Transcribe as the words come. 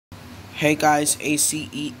Hey guys,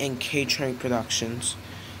 ACE and K-Train Productions.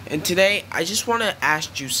 And today, I just want to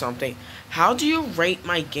ask you something. How do you rate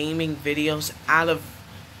my gaming videos out of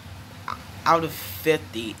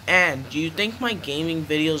 50? And do you think my gaming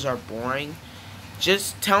videos are boring?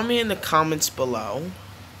 Just tell me in the comments below.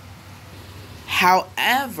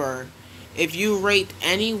 However, if you rate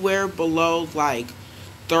anywhere below like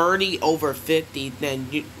 30 over 50,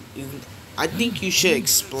 then I think you should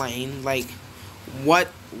explain like what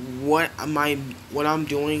I'm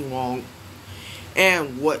doing wrong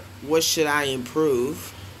and what should I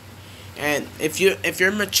improve. And if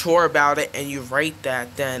you're mature about it and you rate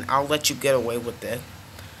that, then I'll let you get away with it.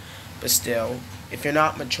 But still, if you're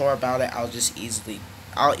not mature about it, I'll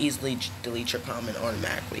easily delete your comment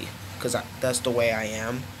automatically because that's the way I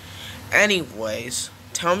am. Anyways,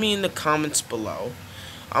 tell me in the comments below.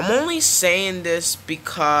 I'm only saying this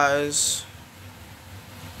because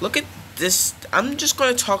look at this. I'm just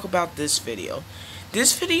going to talk about this video.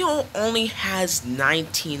 This video only has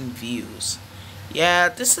 19 views. Yeah,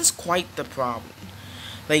 this is quite the problem.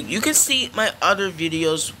 Like, you can see my other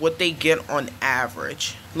videos, what they get on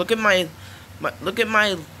average. Look at my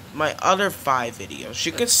other 5 videos.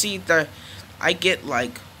 You can see that I get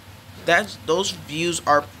like those views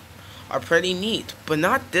are pretty neat, but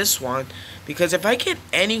not this one, because if I get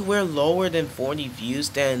anywhere lower than 40 views,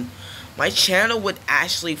 then my channel would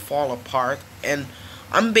actually fall apart, and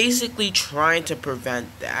I'm basically trying to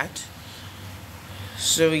prevent that.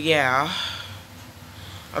 So yeah,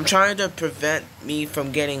 I'm trying to prevent me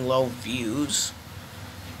from getting low views.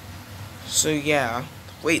 So yeah,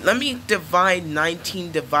 wait, let me divide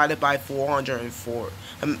 19 divided by 404.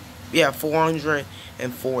 Yeah,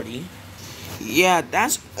 440. Yeah,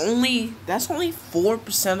 that's only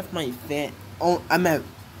 4% of my fan. Oh, I meant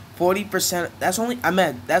 40%. That's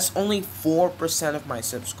only 4% of my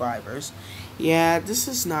subscribers. Yeah, this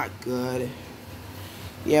is not good.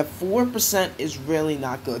 Yeah, 4% is really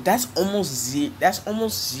not good. That's almost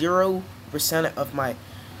 0% of my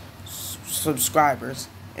subscribers.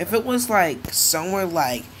 If it was like somewhere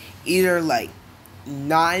like either like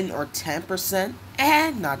 9 or 10%,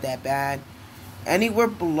 not that bad. Anywhere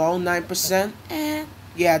below 9%,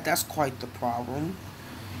 yeah, that's quite the problem.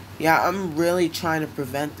 Yeah, I'm really trying to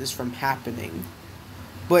prevent this from happening.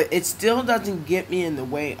 But it still doesn't get me in the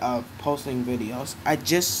way of posting videos. I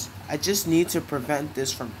just need to prevent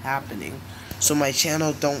this from happening so my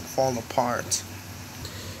channel don't fall apart.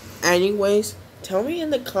 Anyways, tell me in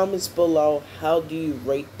the comments below, how do you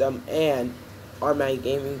rate them, and are my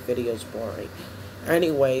gaming videos boring?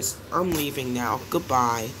 Anyways, I'm leaving now.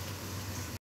 Goodbye.